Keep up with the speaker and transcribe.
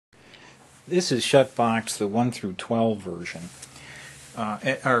This is Shutbox, the 1 through 12 version.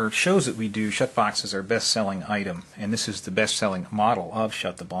 At our shows that we do, Shutbox is our best-selling item, and this is the best-selling model of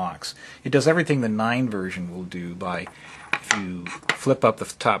Shut the Box. It does everything the 9 version will do by, if you flip up the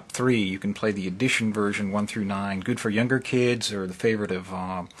top 3, you can play the edition version 1 through 9, good for younger kids or the favorite of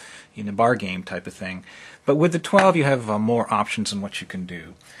in a bar game type of thing. But with the 12 you have more options in what you can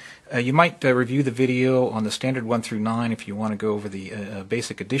do. You might review the video on the standard 1 through 9 if you want to go over the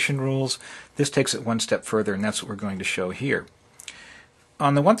basic addition rules. This takes it one step further, and that's what we're going to show here.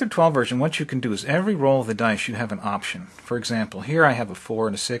 On the 1 through 12 version, what you can do is every roll of the dice you have an option. For example, here I have a 4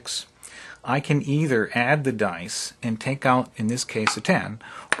 and a 6. I can either add the dice and take out, in this case, a 10,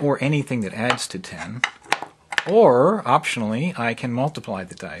 or anything that adds to 10, or, optionally, I can multiply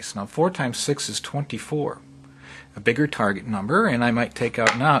the dice. Now, 4 times 6 is 24. A bigger target number, and I might take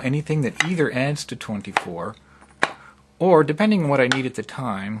out now anything that either adds to 24 or, depending on what I need at the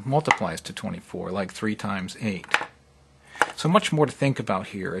time, multiplies to 24, like 3 times 8. So much more to think about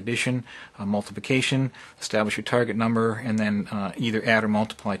here. Addition, multiplication, establish your target number, and then either add or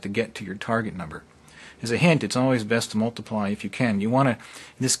multiply to get to your target number. As a hint, it's always best to multiply if you can. You want to, in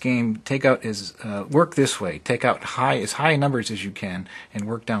this game, take out work this way. Take out as high numbers as you can and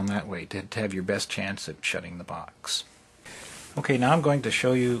work down that way to have your best chance at shutting the box. Okay, now I'm going to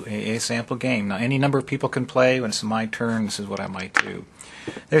show you a sample game. Now, any number of people can play. When it's my turn, this is what I might do.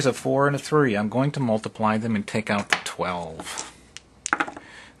 There's a 4 and a 3. I'm going to multiply them and take out the 12.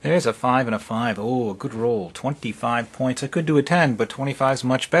 There's a 5 and a 5. Oh, a good roll. 25 points. I could do a 10, but 25 is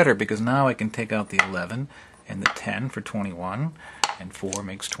much better because now I can take out the 11 and the 10 for 21, and 4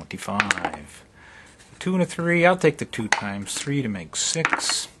 makes 25. A 2 and a 3. I'll take the 2 times 3 to make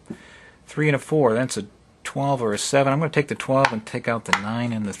 6. 3 and a 4. That's a 12 or a 7. I'm going to take the 12 and take out the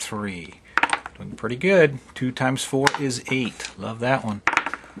 9 and the 3. Doing pretty good. 2 times 4 is 8. Love that one.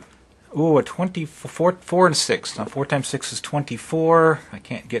 Ooh, a 24, 4 and 6. Now 4 times 6 is 24. I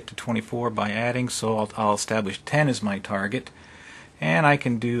can't get to 24 by adding, so I'll establish 10 as my target. And I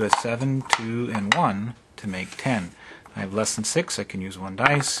can do a 7, 2, and 1 to make 10. I have less than 6. I can use 1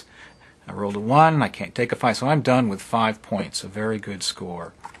 dice. I rolled a 1. I can't take a 5, so I'm done with 5 points. A very good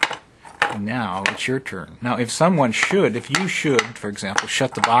score. And now it's your turn. Now if you should, for example,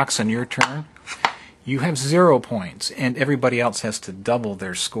 shut the box on your turn, you have 0 points, and everybody else has to double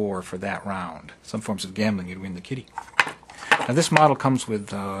their score for that round. Some forms of gambling, you'd win the kitty. Now this model comes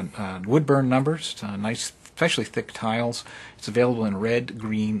with wood burn numbers, nice, especially thick tiles. It's available in red,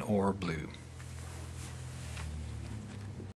 green, or blue.